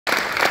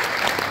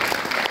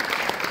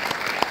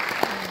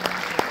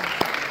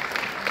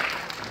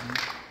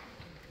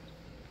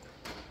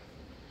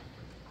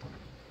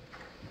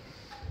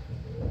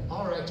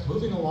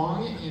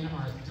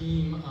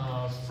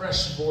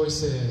fresh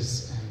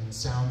voices and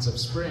sounds of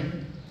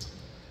spring,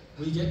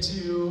 we get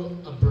to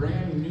a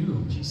brand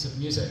new piece of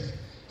music.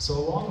 So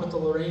along with the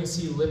Lorraine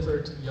C.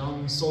 Lippert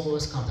Young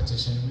Soloist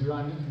Competition, we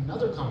run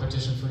another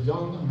competition for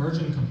young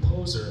emerging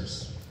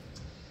composers.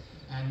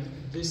 And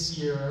this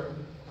year,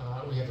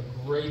 we have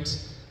a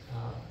great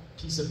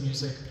piece of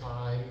music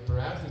by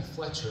Bradley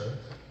Fletcher,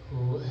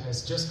 who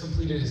has just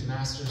completed his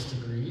master's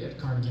degree at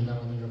Carnegie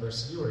Mellon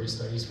University, where he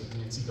studies with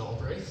Nancy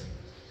Galbraith.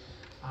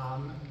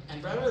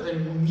 And rather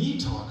than me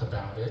talk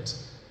about it,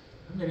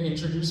 I'm going to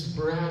introduce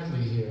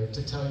Bradley here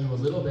to tell you a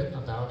little bit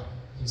about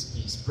his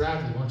piece.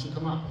 Bradley, why don't you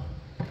come up?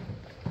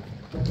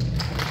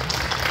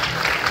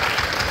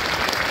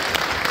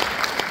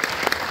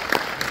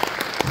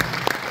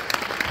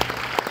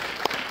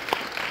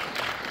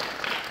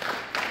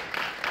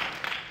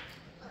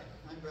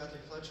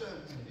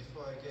 And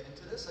before I get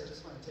into this, I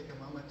just want to take a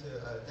moment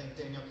to thank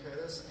Daniel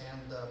Curtis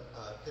and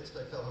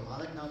Pittsburgh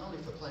Philharmonic, not only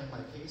for playing my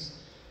piece,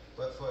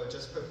 but for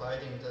just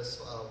providing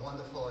this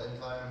wonderful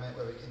environment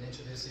where we can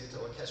introduce you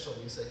to orchestral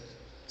music.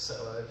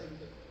 So thank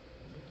you.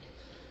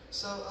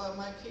 So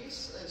my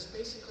piece is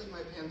basically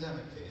my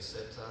pandemic piece.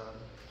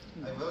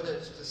 I wrote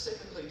it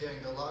specifically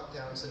during the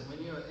lockdowns, and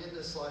when you're in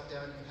this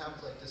lockdown, you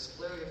have like this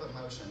flurry of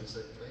emotions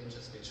that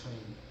ranges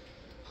between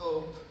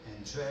hope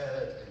and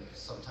dread and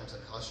sometimes a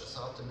cautious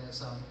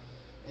optimism.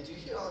 And you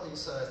hear all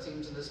these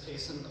themes in this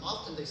piece, and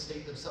often they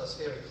state themselves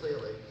very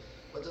clearly.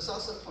 But there's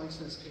also points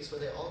in this piece where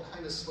they all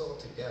kind of swirl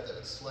together.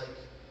 It's like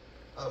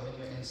when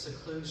you're in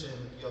seclusion,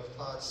 your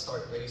thoughts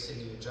start racing,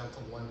 and you jump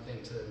from one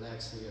thing to the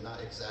next, and you're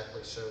not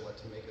exactly sure what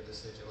to make of the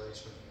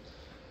situation.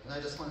 And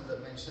I just wanted to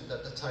mention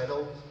that the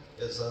title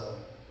is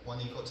One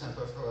Equal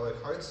Tempo of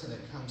Heroic Hearts, and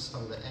it comes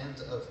from the end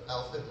of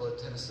Alfred Lord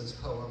Tennyson's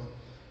poem,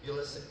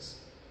 Ulysses.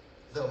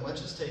 Though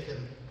much is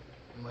taken,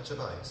 much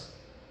abides.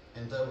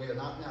 And though we are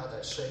not now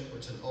that shape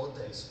which in old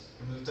days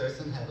removed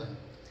earth and heaven,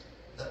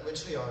 that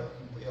which we are,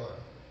 we are.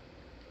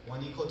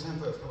 One equal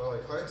temper of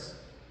heroic hearts,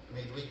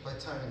 made weak by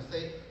time and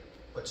fate,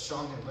 but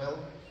strong in will,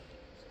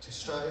 to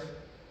strive,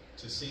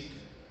 to seek,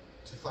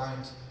 to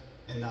find,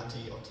 and not to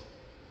yield.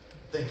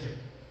 Thank you.